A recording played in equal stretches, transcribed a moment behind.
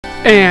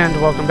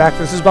And welcome back.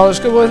 This is Baller's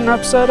Good with an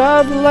episode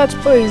of Let's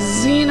Play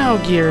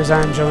Xenogears.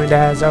 I'm joined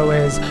as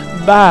always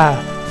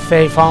by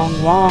Fei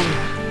Fong Wong,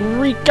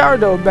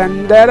 Ricardo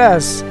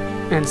Banderas,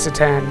 and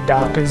Satan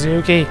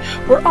Dakazuki.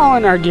 We're all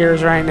in our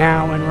gears right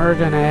now, and we're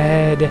gonna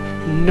head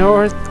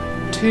north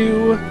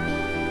to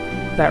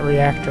that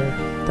reactor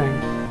thing.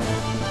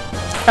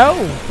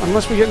 Oh,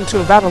 unless we get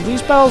into a battle.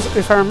 These bells,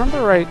 if I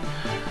remember right,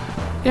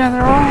 yeah,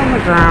 they're all on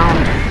the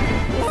ground.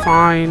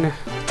 Fine.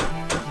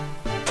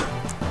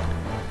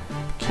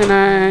 Can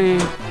I...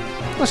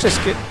 Let's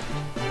just get...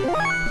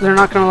 They're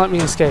not going to let me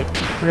escape.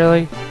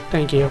 Really?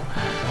 Thank you.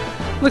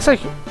 Looks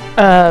like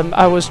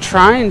I was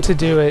trying to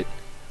do it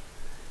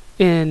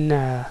in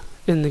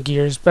the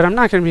gears, but I'm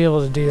not going to be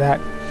able to do that.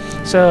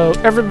 So,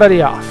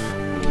 everybody off.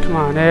 Come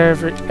on,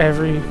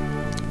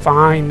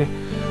 Fine. I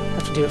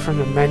have to do it from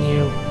the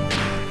menu.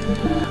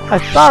 I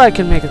thought I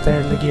could make it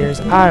there in the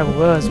gears. I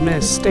was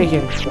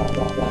mistaken.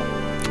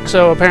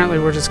 So, apparently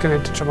we're just going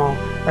to ditch them all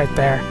right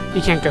there.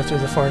 You can't go through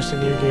the forest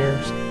in your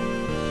gears.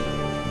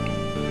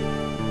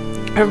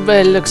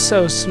 Everybody looks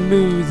so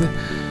smooth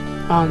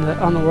on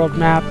the world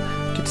map.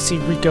 Get to see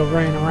Rico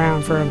running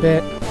around for a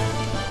bit.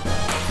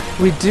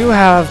 We do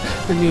have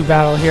a new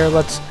battle here.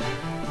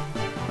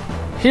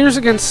 Here's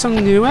against some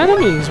new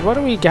enemies. What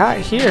do we got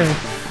here?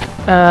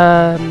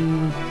 Yeah,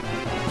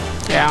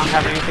 I don't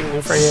have anything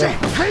new for you.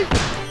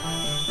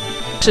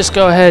 Just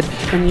go ahead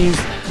and use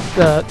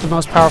the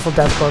most powerful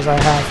death blows I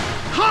have.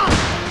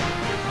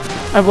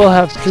 I will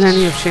have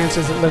plenty of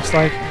chances, it looks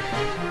like.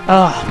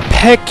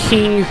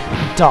 Peking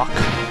Duck.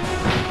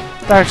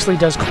 That actually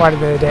does quite a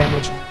bit of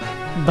damage,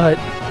 but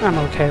I'm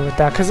okay with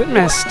that because it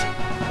missed.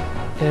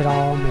 It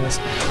all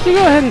missed. You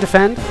go ahead and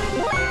defend.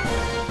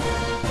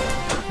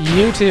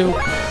 You too.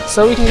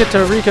 So we can get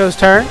to Rico's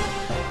turn.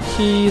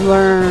 He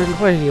learned...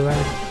 What did he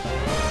learn?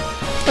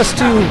 Let's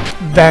do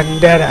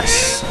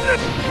Banderas.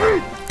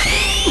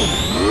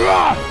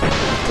 What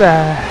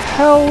the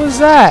hell was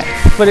that?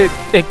 But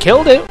it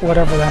killed it,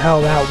 whatever the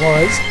hell that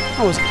was.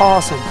 That was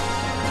awesome.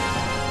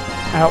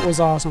 That was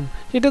awesome.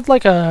 He did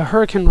like a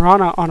Hurricane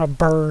Rana on a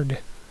bird.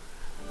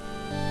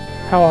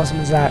 How awesome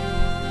is that?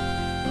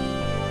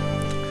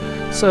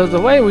 So the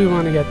way we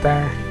want to get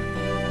there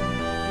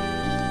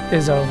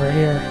is over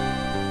here.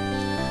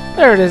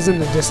 There it is in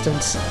the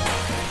distance.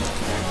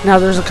 Now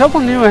there's a couple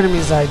new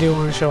enemies that I do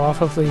want to show off.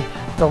 Hopefully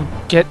they'll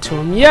get to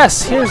them.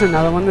 Yes, here's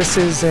another one. This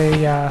is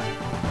a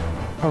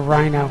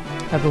rhino,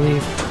 I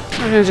believe.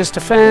 We're gonna just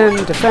defend.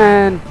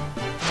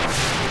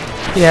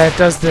 Yeah, it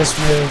does this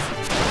move.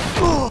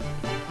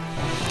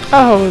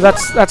 Oh,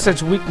 that's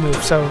its weak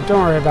move, so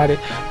don't worry about it.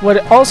 What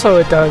it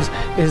does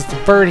is the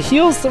bird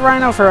heals the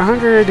rhino for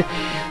 100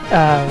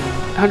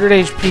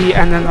 HP,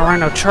 and then the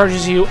rhino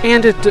charges you,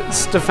 and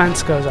its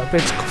defense goes up.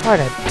 It's quite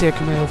a dick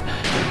move.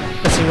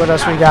 Let's see what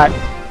else we got.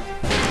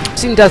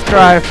 Seen Death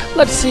Drive.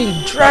 Let's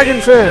see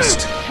Dragon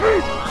Fist.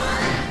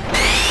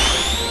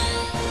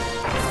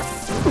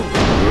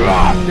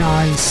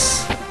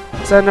 Nice.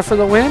 Is that enough for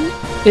the win?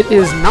 It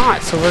is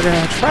not, so we're going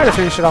to try to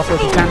finish it off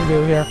with a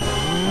Tenbu here.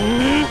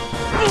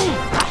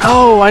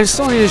 Oh, I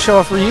still need to show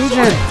off Ryujin.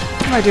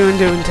 What am I doing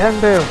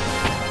Tenbu?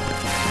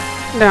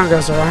 Down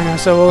goes the rhino,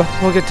 so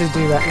we'll get to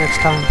do that next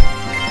time.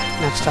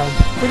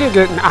 We did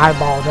get an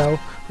eyeball, though.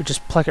 We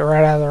just pluck it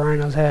right out of the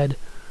rhino's head.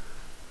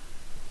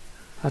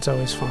 That's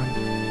always fun.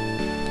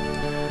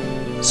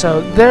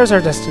 So, there's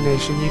our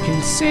destination. You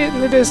can see it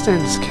in the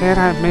distance. Can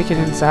I make it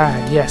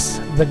inside? Yes,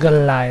 the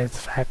Goliath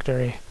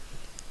Factory.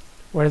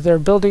 Where they're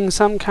building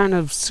some kind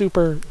of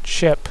super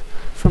ship,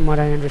 from what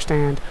I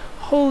understand.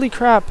 Holy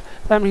crap!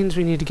 That means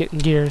we need to get in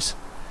gears.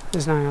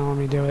 It's not gonna let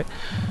me do it.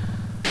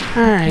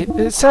 Alright,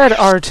 it said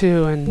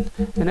R2 and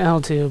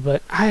L2,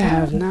 but I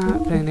have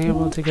not been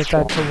able to get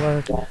that to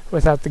work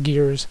without the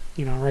gears,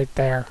 you know, right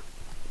there.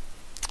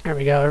 There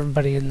we go,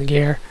 everybody in the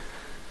gear.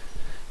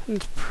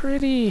 It's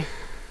pretty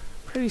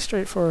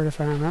straightforward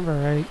if I remember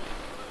right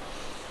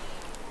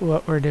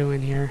what we're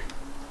doing here.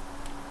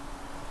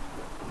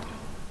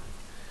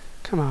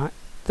 Come on.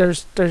 There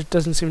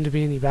doesn't seem to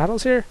be any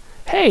battles here.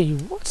 Hey,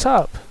 what's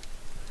up?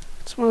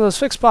 It's one of those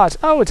fixed spots.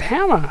 Oh, it's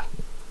Hammer.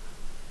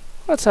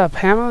 What's up,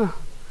 Hammer?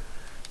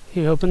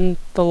 He opened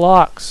the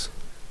locks.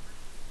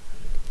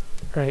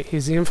 Right,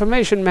 he's the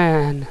information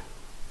man.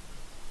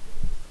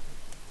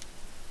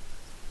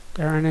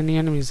 There aren't any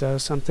enemies though.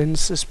 Something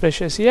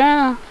suspicious.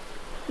 Yeah,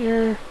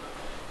 you're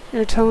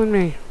telling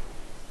me.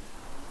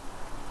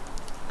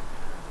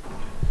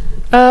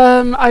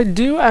 I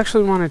do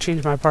actually want to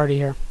change my party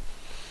here.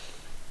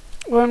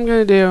 What I'm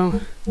gonna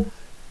do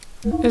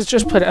is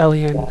just put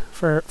Ellie in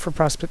for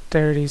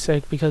prosperity's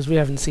sake, because we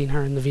haven't seen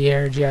her in the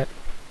Vierge yet,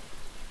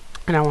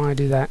 and I want to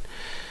do that.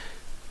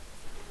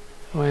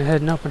 Go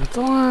ahead and open up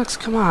the locks.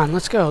 Come on,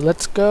 let's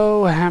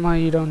go, Hammer.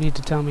 You don't need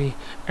to tell me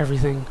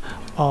everything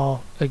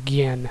all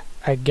again.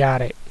 I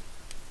got it.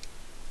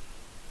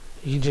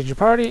 You can change your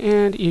party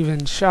and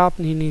even shop.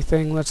 Need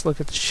anything? Let's look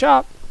at the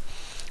shop.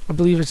 I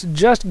believe it's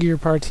just gear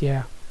parts.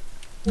 Yeah.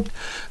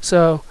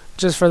 So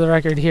just for the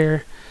record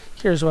here,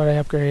 here's what I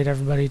upgrade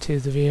everybody to: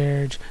 the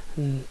Vierge,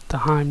 and the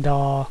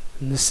Heimdall,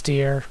 and the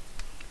Steer.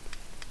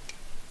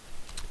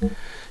 You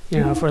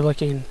know, if we're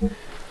looking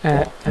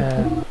at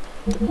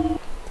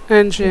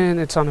engine,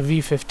 it's on a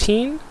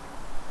V15,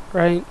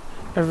 right?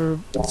 It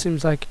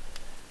seems to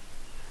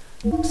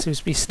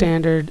be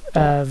standard.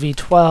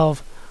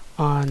 V12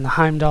 on the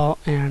Heimdall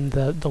and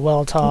the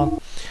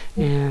Weltall,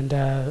 and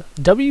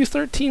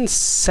W13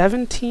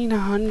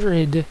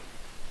 1700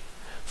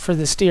 for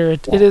the Steer.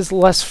 It is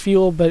less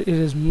fuel, but it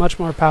is much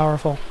more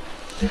powerful.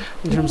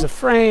 In terms of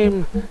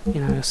frame, you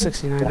know,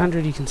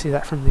 6900, you can see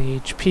that from the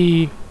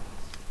HP.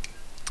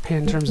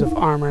 In terms of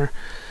armor,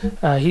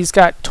 he's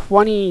got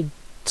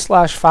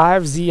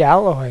 20/5 Z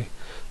alloy,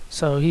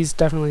 so he's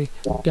definitely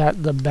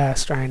got the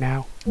best right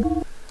now.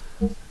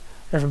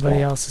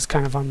 Everybody else is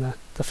kind of on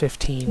the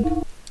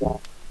 15.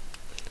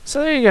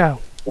 So there you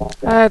go.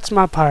 That's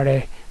my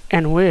party,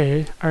 and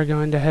we are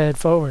going to head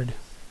forward.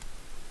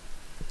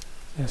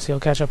 Yes, he'll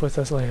catch up with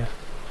us later.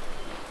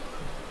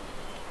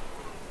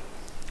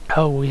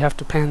 Oh, we have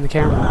to pan the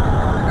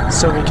camera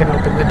so we can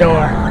open the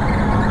door.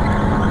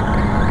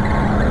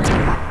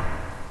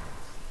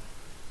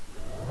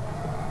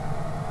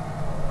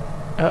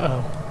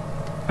 Uh-oh.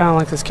 I don't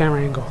like this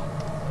camera angle.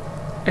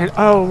 And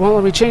oh, won't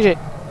let me change it.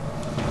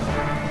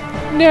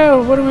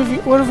 No, what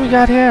have we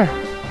got here?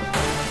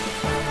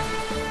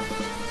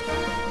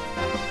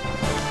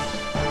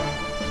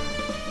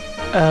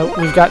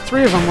 We've got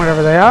 3 of them,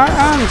 whatever they are.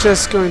 I'm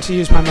just going to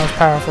use my most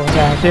powerful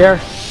attack here.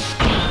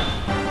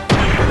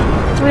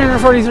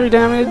 343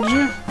 damage.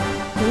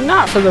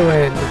 Not for the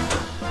win.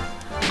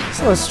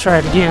 So let's try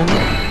it again.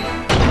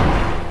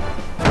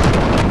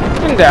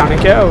 And down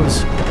it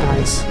goes.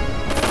 Nice.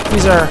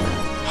 These are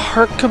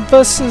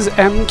Harquebus's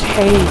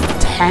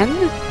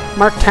MK10?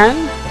 Mark 10?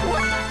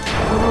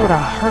 I don't know what a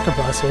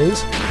Harquebus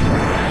is.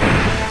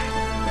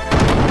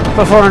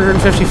 But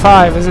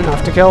 455 is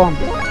enough to kill him.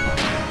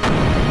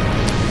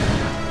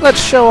 Let's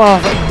show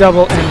off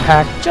double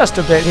impact just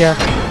a bit here.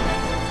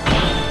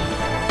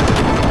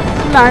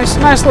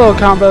 Nice little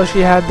combo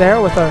she had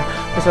there with her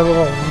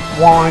little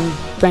wand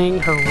thing,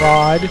 her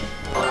rod.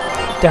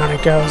 Down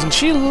it goes, and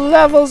she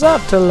levels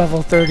up to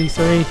level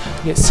 33. You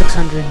get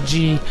 600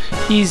 G.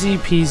 Easy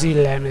peasy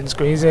lemon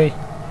squeezy.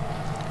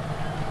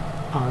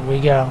 On we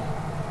go.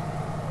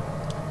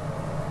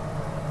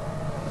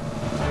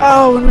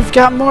 Oh, and we've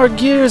got more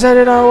gears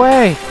headed our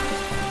way.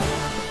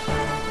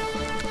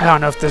 I don't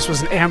know if this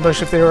was an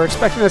ambush, if they were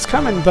expecting us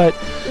coming, but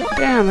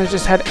damn, they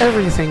just had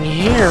everything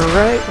here,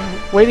 right?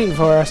 Waiting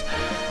for us.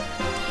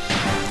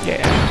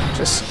 Yeah,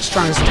 just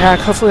strongest attack.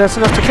 Hopefully that's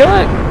enough to kill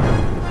it.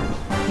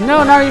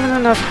 No, not even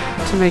enough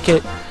to make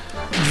it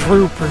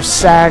droop or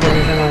sag or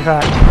anything like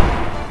that.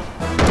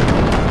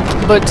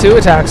 But 2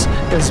 attacks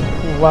is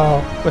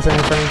well within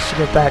range to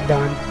get that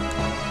done.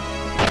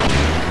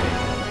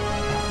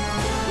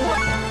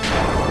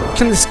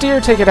 Can the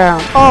Steer take it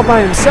out all by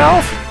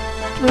himself?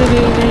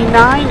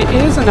 389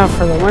 is enough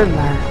for the win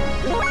there.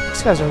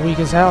 These guys are weak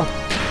as hell.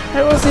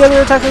 Hey, what was the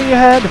other attack that you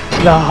had?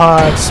 The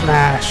hard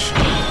smash.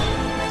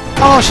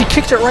 Oh, she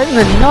kicked it right in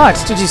the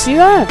nuts. Did you see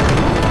that?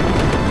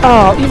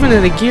 Oh, even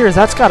in the gears,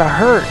 that's gotta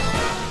hurt.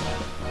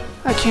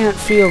 That can't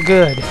feel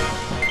good.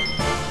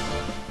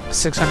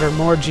 600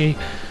 more G.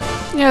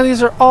 Yeah,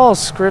 these are all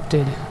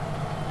scripted.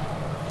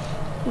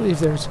 I believe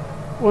there's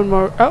one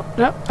more. Oh,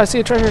 no, I see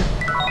a treasure.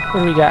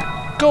 What do we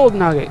got? Gold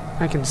nugget.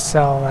 I can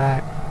sell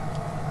that.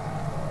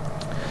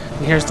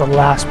 And here's the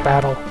last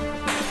battle.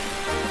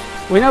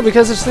 We know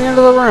because it's the end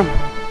of the room.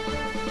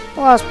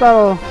 The last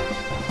battle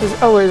is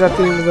always at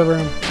the end of the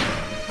room.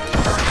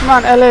 Come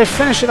on, LA,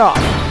 finish it off.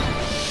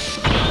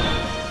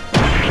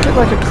 Get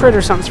like a crit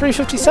or something.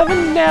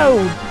 357?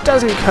 No,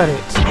 doesn't cut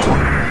it.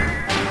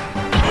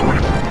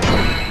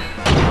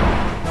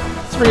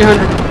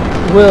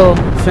 300 will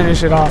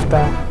finish it off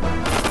though.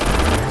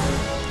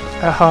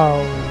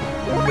 Oh,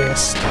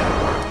 missed.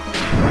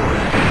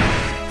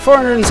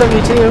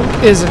 472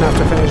 is enough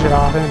to finish it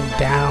off, and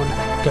down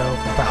go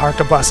the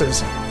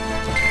Harquebuses.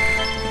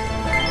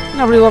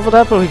 Nobody leveled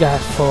up, but we got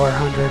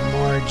 400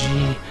 more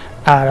G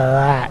out of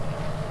that.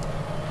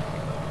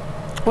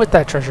 With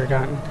that treasure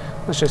gotten,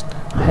 let's just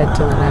head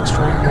to the next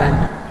room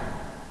then.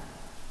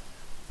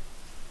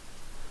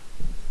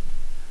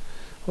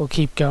 We'll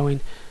keep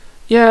going.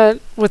 Yeah,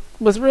 with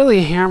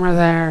really Hammer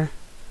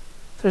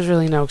there's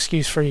really no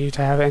excuse for you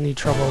to have any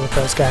trouble with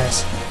those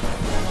guys.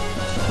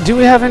 Do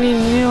we have any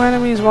new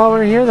enemies while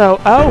we're here, though?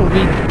 Oh,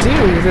 we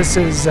do. This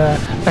is a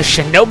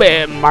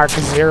Shinobi Mark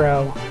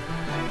 0.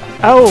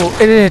 Oh,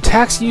 and it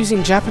attacks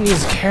using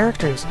Japanese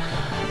characters.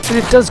 And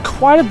it does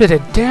quite a bit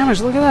of damage.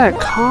 Look at that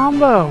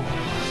combo.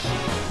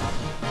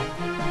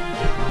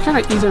 What kind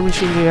of ether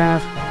machine do you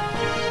have?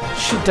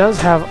 She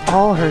does have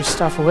all her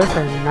stuff with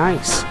her.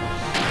 Nice.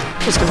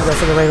 Just gonna go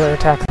for the regular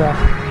attack, though.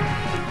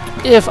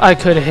 If I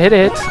could hit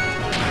it.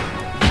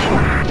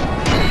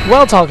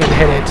 Weltall can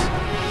hit it.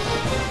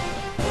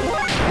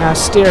 Now,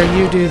 Steer,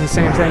 you do the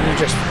same thing. You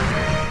just...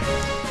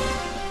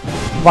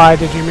 Why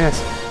did you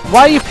miss?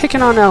 Why are you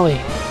picking on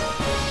Ellie?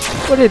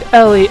 What did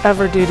Ellie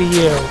ever do to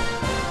you?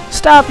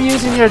 Stop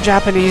using your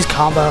Japanese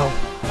combo.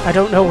 I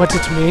don't know what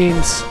it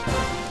means.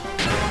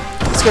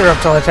 Let's get her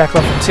up to attack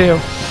level 2.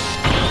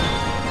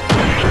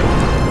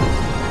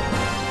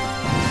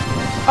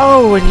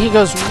 Oh, and he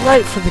goes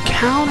right for the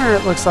counter,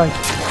 it looks like.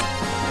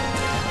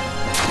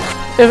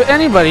 If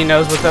anybody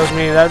knows what those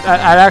mean,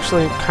 I'd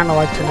actually kind of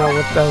like to know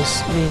what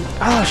those mean.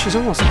 Oh, she's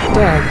almost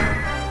dead.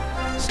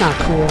 It's not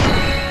cool.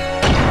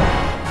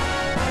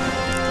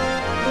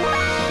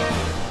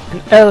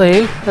 And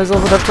Ellie has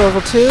leveled up to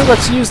level 2.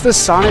 Let's use the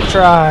Sonic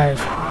Drive.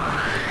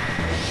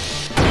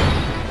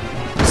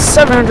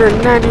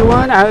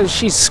 791.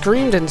 She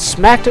screamed and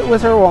smacked it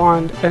with her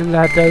wand, and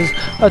that does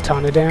a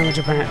ton of damage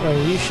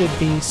apparently. You should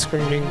be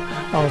screaming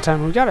all the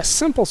time. We've got a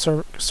simple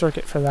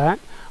circuit for that.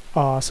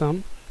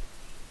 Awesome.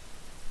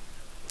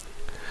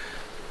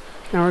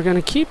 Now we're going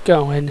to keep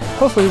going.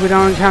 Hopefully we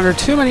don't encounter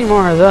too many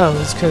more of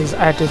those, because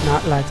I did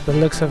not like the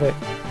looks of it.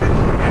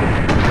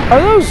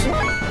 Are those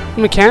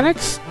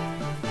mechanics?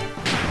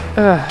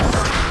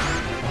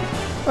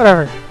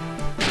 Whatever.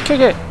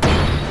 Kick it.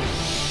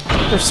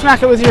 Or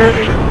smack it with your...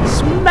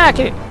 Smack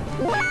it!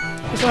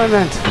 That's what I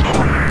meant.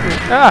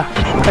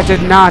 I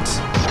did not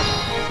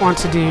want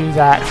to do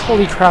that.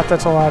 Holy crap,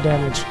 that's a lot of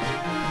damage.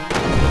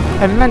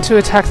 I meant to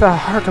attack the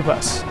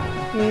Harkabus,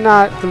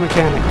 not the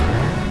mechanic.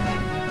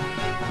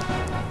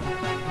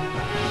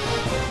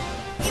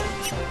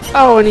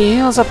 Oh, and he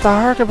heals up the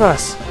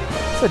Harkabus.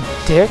 That's a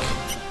dick.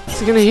 Is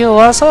he gonna heal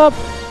us up?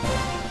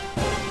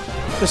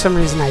 For some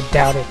reason, I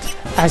doubt it.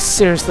 I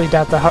seriously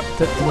doubt that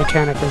the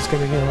mechanic is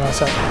gonna heal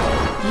us up.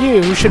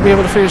 You should be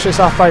able to finish this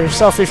off by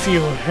yourself if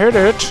you hit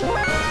it. It's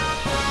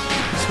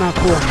not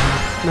cool,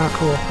 man. Not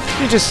cool.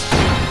 You just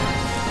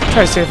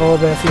try to save a little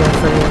bit if you have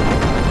for you.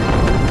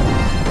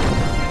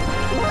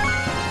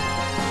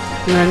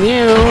 And then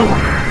you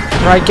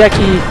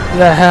Raigeki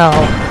the hell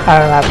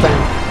out of that thing.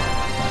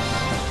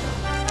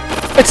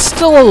 It's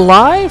still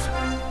alive?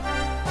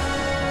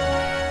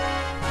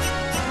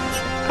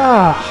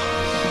 Ah.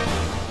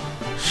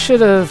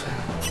 Should have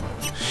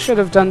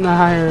done the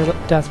higher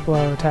death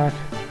blow attack.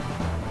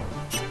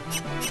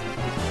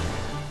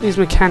 These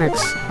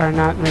mechanics are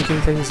not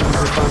making things easy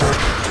for me.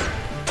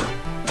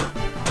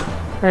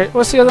 Alright,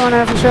 what's the other one I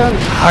haven't shown?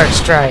 Heart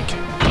Strike.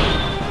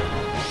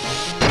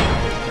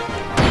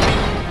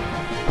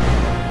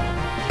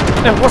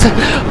 I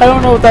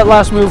don't know what that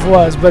last move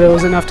was, but it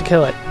was enough to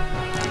kill it.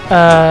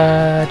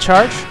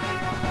 Charge?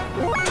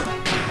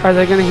 Are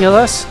they gonna heal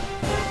us?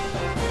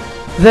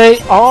 They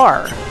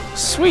are!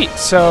 Sweet,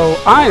 so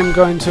I'm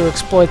going to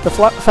exploit the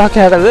fuck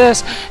out of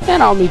this,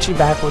 and I'll meet you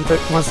back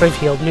once they've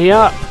healed me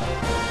up.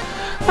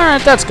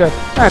 Alright, that's good.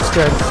 That's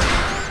good.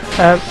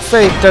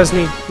 Faye does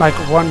need, like,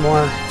 one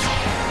more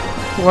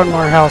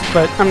health,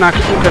 but I'm not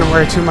going to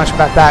worry too much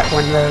about that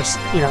when there's,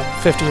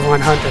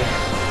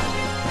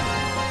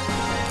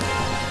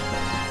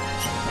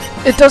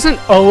 5,100. It doesn't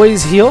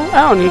always heal.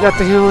 Oh, and you got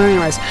the heal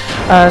anyways.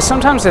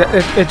 Sometimes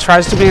it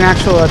tries to be an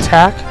actual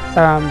attack,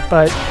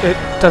 but it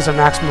does a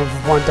maximum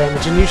of 1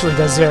 damage and usually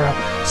does 0.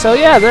 So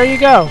yeah, there you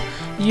go.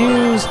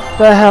 Use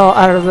the hell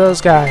out of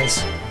those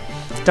guys.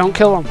 Don't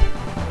kill them.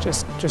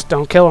 Just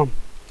don't kill them.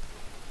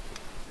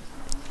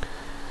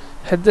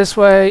 Head this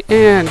way,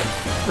 and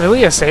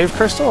really a save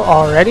crystal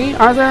already?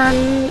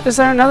 Is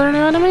there another new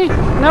enemy?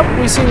 Nope,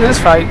 we've seen this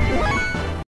fight.